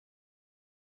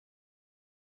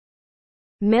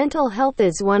Mental health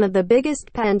is one of the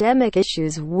biggest pandemic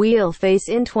issues we'll face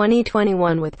in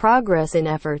 2021, with progress in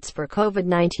efforts for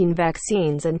COVID-19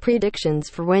 vaccines and predictions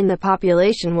for when the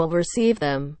population will receive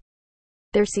them.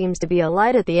 There seems to be a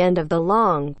light at the end of the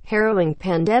long, harrowing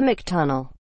pandemic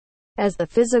tunnel, as the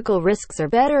physical risks are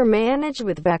better managed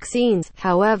with vaccines.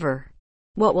 However,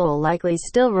 what will likely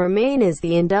still remain is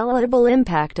the indelible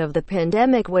impact of the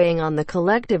pandemic weighing on the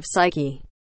collective psyche.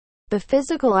 The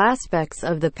physical aspects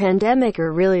of the pandemic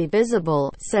are really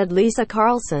visible, said Lisa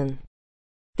Carlson,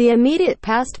 the immediate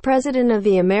past president of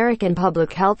the American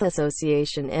Public Health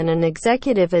Association and an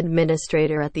executive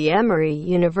administrator at the Emory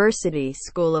University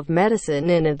School of Medicine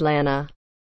in Atlanta.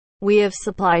 We have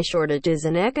supply shortages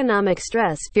and economic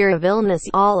stress, fear of illness,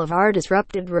 all of our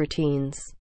disrupted routines.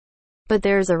 But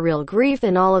there's a real grief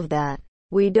in all of that.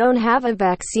 We don't have a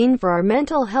vaccine for our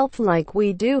mental health like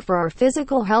we do for our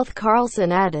physical health,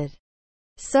 Carlson added.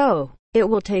 So, it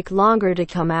will take longer to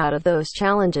come out of those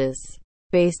challenges,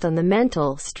 based on the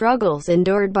mental struggles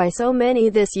endured by so many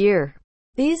this year.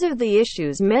 These are the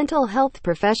issues mental health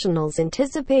professionals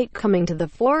anticipate coming to the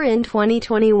fore in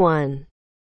 2021.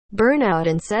 Burnout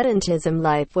and sedentism.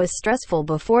 Life was stressful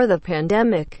before the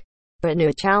pandemic, but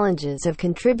new challenges have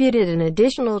contributed an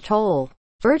additional toll.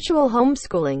 Virtual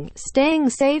homeschooling, staying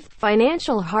safe,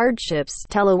 financial hardships,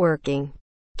 teleworking,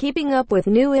 keeping up with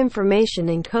new information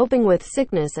and coping with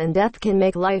sickness and death can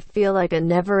make life feel like a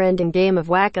never-ending game of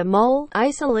whack-a-mole.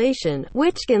 Isolation,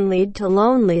 which can lead to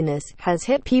loneliness, has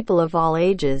hit people of all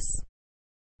ages.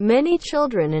 Many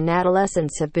children and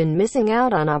adolescents have been missing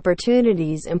out on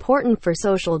opportunities important for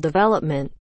social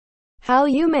development. How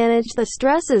you manage the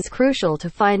stress is crucial to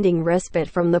finding respite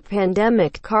from the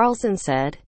pandemic, Carlson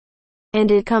said.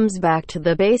 And it comes back to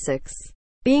the basics.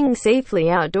 Being safely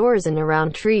outdoors and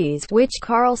around trees, which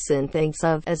Carlson thinks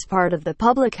of as part of the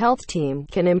public health team,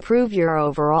 can improve your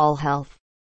overall health.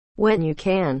 When you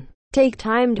can, take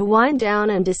time to wind down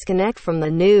and disconnect from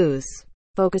the news,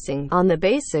 focusing on the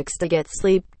basics to get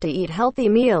sleep, to eat healthy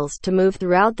meals, to move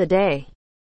throughout the day.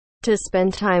 To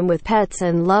spend time with pets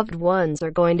and loved ones are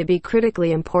going to be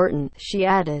critically important, she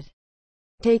added.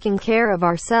 Taking care of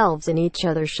ourselves and each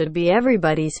other should be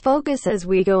everybody's focus as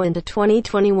we go into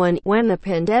 2021, when the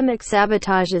pandemic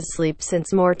sabotages sleep,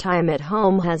 since more time at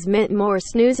home has meant more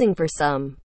snoozing for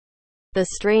some. The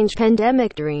strange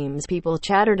pandemic dreams people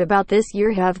chattered about this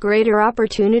year have greater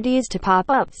opportunities to pop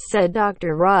up, said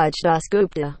Dr. Raj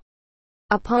Dasgupta,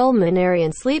 a pulmonary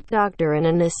and sleep doctor and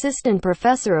an assistant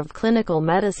professor of clinical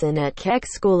medicine at Keck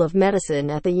School of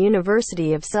Medicine at the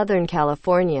University of Southern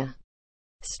California.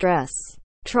 Stress,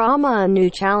 trauma and new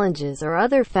challenges are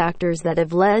other factors that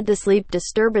have led to sleep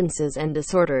disturbances and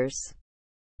disorders.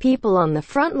 People on the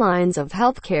front lines of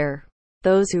healthcare,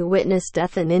 those who witness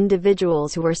death, and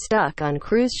individuals who are stuck on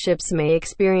cruise ships may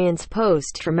experience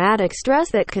post-traumatic stress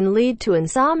that can lead to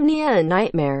insomnia and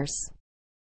nightmares.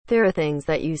 There are things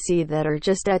that you see that are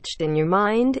just etched in your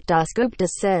mind, Dasgupta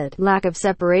said. Lack of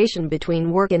separation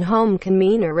between work and home can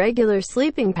mean irregular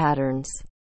sleeping patterns.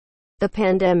 The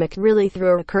pandemic really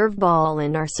threw a curveball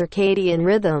in our circadian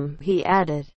rhythm, he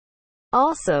added.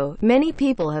 Also, many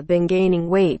people have been gaining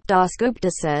weight,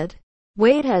 Dasgupta said.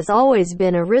 Weight has always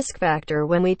been a risk factor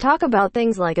when we talk about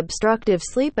things like obstructive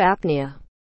sleep apnea.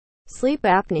 Sleep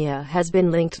apnea has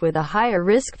been linked with a higher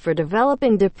risk for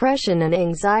developing depression and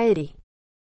anxiety.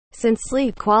 Since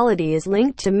sleep quality is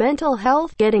linked to mental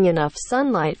health, getting enough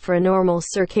sunlight for a normal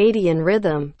circadian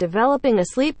rhythm, developing a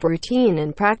sleep routine,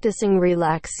 and practicing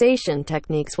relaxation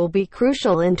techniques will be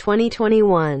crucial in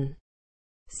 2021.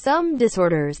 Some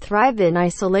disorders thrive in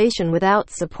isolation without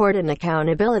support and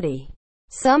accountability.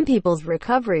 Some people's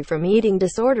recovery from eating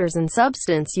disorders and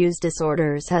substance use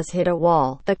disorders has hit a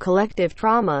wall. The collective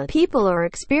trauma people are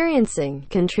experiencing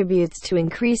contributes to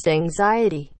increased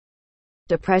anxiety,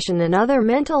 depression, and other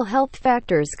mental health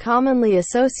factors commonly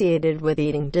associated with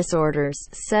eating disorders,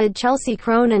 said Chelsea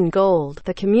Cronin-Gold,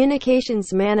 the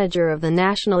communications manager of the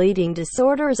National Eating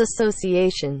Disorders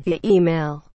Association, via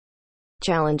email.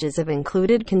 Challenges have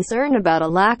included concern about a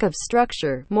lack of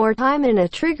structure, more time in a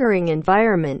triggering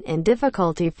environment, and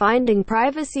difficulty finding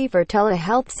privacy for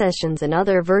telehealth sessions and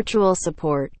other virtual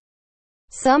support.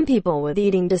 Some people with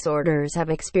eating disorders have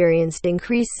experienced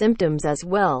increased symptoms as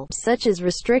well, such as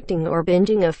restricting or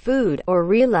binging of food, or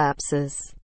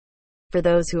relapses. For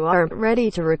those who aren't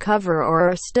ready to recover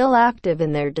or are still active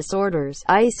in their disorders,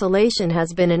 isolation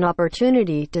has been an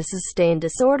opportunity to sustain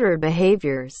disordered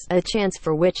behaviors, a chance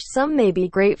for which some may be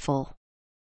grateful,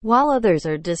 while others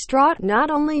are distraught.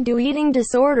 Not only do eating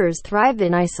disorders thrive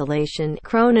in isolation,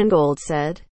 Cronin-Gold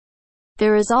said,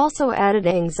 There is also added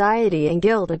anxiety and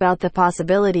guilt about the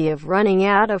possibility of running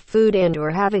out of food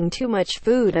and/or having too much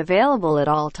food available at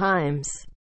all times.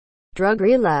 Drug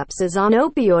relapses on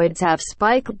opioids have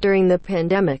spiked during the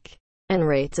pandemic, and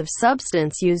rates of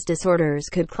substance use disorders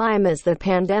could climb as the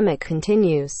pandemic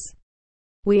continues.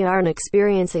 We aren't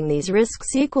experiencing these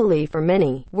risks equally for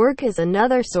many. Work is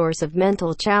another source of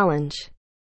mental challenge.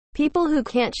 People who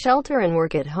can't shelter and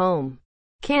work at home,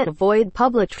 can't avoid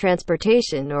public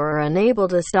transportation, or are unable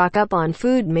to stock up on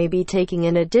food may be taking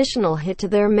an additional hit to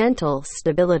their mental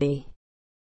stability.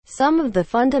 Some of the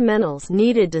fundamentals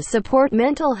needed to support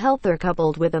mental health are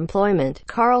coupled with employment,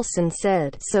 Carlson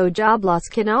said, so job loss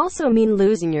can also mean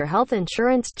losing your health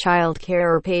insurance, child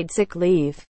care, or paid sick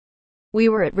leave. We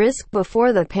were at risk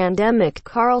before the pandemic,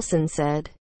 Carlson said.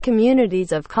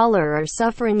 Communities of color are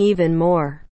suffering even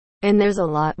more. And there's a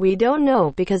lot we don't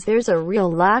know because there's a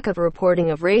real lack of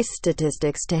reporting of race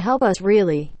statistics to help us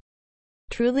really,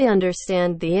 truly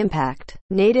understand the impact.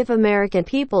 Native American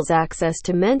people's access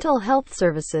to mental health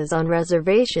services on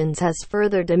reservations has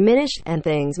further diminished, and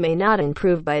things may not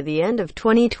improve by the end of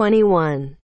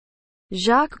 2021.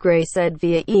 Jacques Gray said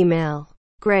via email.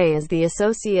 Gray is the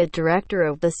Associate Director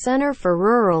of the Center for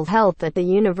Rural Health at the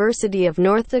University of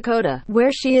North Dakota,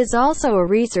 where she is also a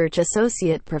research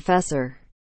associate professor.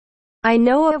 I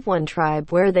know of one tribe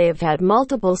where they have had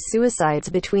multiple suicides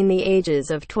between the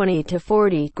ages of 20 to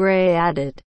 40, Gray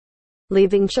added.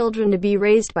 Leaving children to be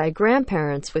raised by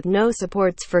grandparents with no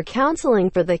supports for counseling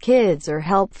for the kids or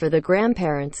help for the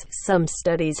grandparents. Some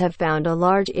studies have found a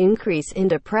large increase in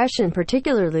depression,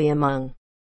 particularly among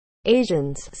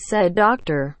Asians, said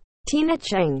Dr. Tina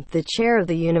Cheng, the chair of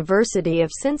the University of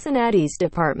Cincinnati's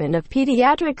Department of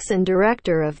Pediatrics and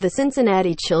director of the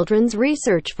Cincinnati Children's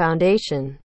Research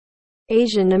Foundation.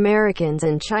 Asian Americans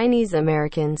and Chinese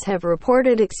Americans have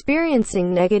reported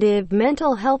experiencing negative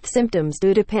mental health symptoms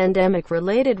due to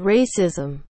pandemic-related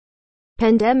racism.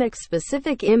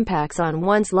 Pandemic-specific impacts on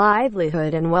one's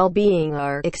livelihood and well-being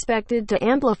are expected to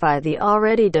amplify the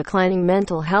already declining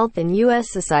mental health in U.S.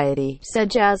 society, said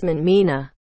Jasmine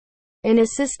Mina, an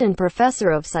assistant professor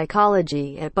of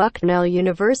psychology at Bucknell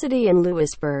University in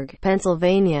Lewisburg,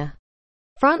 Pennsylvania.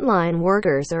 Frontline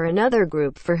workers are another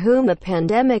group for whom the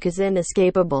pandemic is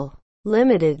inescapable.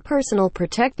 Limited personal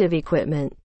protective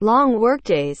equipment, long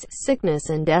workdays, sickness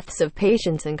and deaths of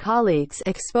patients and colleagues,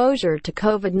 exposure to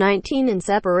COVID-19 and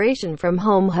separation from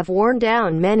home have worn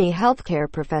down many healthcare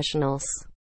professionals.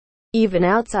 Even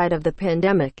outside of the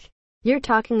pandemic, you're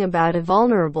talking about a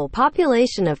vulnerable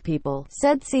population of people,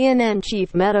 said CNN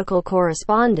chief medical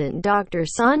correspondent Dr.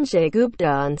 Sanjay Gupta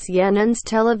on CNN's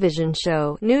television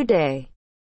show, New Day.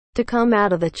 To come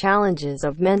out of the challenges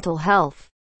of mental health,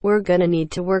 we're gonna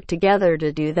need to work together to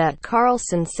do that,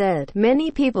 Carlson said. Many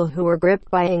people who were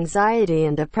gripped by anxiety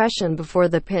and depression before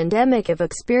the pandemic have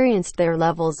experienced their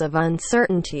levels of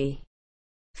uncertainty,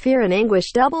 fear and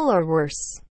anguish double or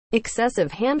worse.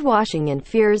 Excessive hand-washing and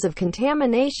fears of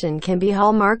contamination can be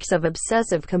hallmarks of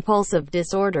obsessive-compulsive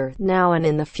disorder, now and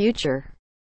in the future.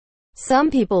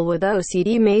 Some people with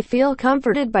OCD may feel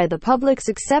comforted by the public's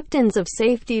acceptance of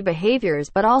safety behaviors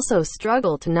but also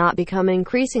struggle to not become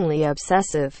increasingly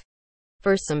obsessive.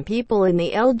 For some people in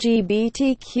the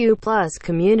LGBTQ+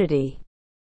 community,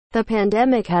 the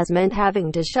pandemic has meant having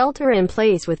to shelter in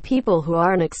place with people who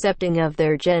aren't accepting of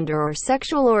their gender or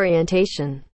sexual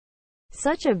orientation.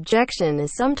 Such objection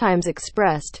is sometimes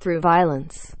expressed through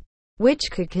violence, which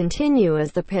could continue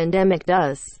as the pandemic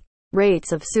does.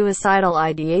 Rates of suicidal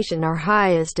ideation are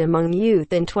highest among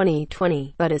youth in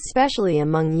 2020, but especially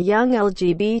among young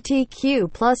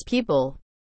LGBTQ+ people.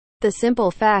 The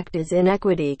simple fact is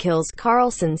inequity kills,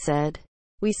 Carlson said.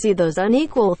 We see those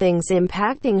unequal things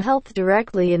impacting health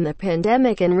directly in the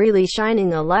pandemic and really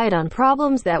shining a light on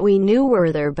problems that we knew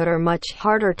were there but are much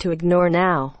harder to ignore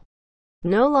now.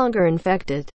 No longer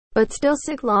infected, but still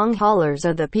sick long haulers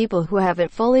are the people who haven't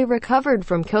fully recovered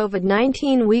from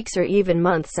COVID-19 weeks or even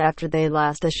months after they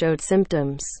last showed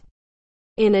symptoms.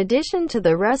 In addition to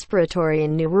the respiratory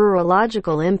and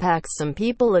neurological impacts some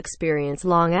people experience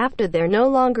long after they're no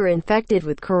longer infected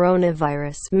with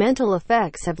coronavirus, mental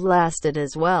effects have lasted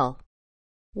as well.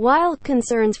 While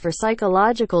concerns for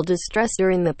psychological distress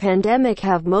during the pandemic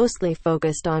have mostly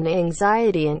focused on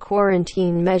anxiety and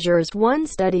quarantine measures, one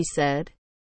study said,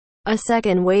 a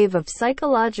second wave of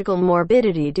psychological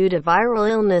morbidity due to viral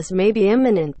illness may be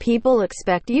imminent. People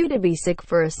expect you to be sick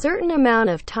for a certain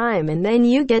amount of time and then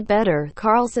you get better,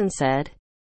 Carlson said.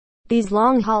 These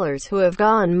long haulers who have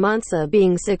gone months of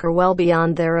being sick are well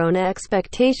beyond their own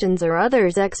expectations or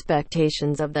others'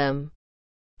 expectations of them.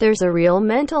 There's a real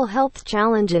mental health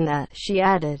challenge in that, she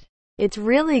added. It's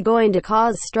really going to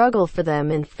cause struggle for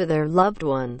them and for their loved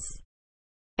ones,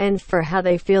 and for how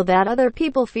they feel that other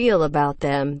people feel about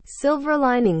them. Silver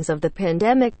linings of the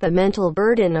pandemic. The mental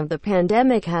burden of the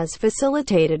pandemic has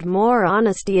facilitated more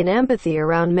honesty and empathy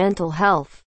around mental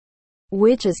health,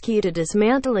 which is key to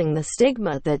dismantling the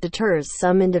stigma that deters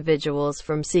some individuals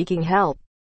from seeking help.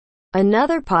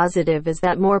 Another positive is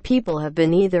that more people have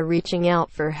been either reaching out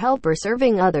for help or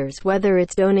serving others, whether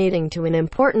it's donating to an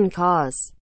important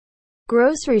cause,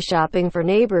 grocery shopping for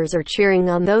neighbors, or cheering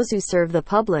on those who serve the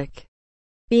public.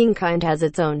 Being kind has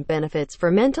its own benefits for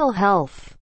mental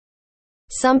health.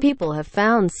 Some people have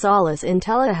found solace in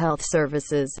telehealth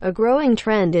services, a growing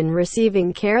trend in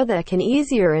receiving care that can be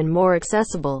easier and more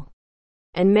accessible.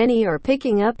 And many are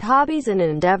picking up hobbies and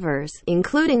endeavors,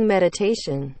 including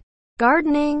meditation,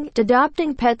 gardening,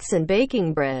 adopting pets, and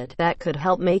baking bread, that could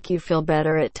help make you feel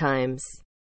better at times.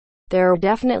 There are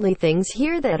definitely things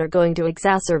here that are going to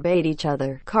exacerbate each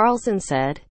other, Carlson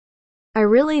said. I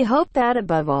really hope that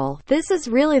above all, this is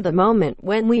really the moment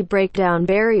when we break down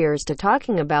barriers to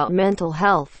talking about mental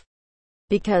health.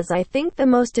 Because I think the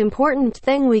most important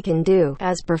thing we can do,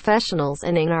 as professionals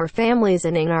and in our families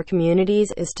and in our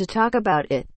communities, is to talk about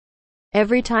it.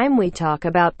 Every time we talk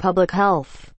about public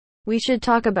health, we should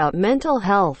talk about mental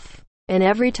health. And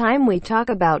every time we talk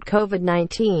about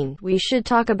COVID-19, we should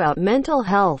talk about mental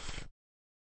health.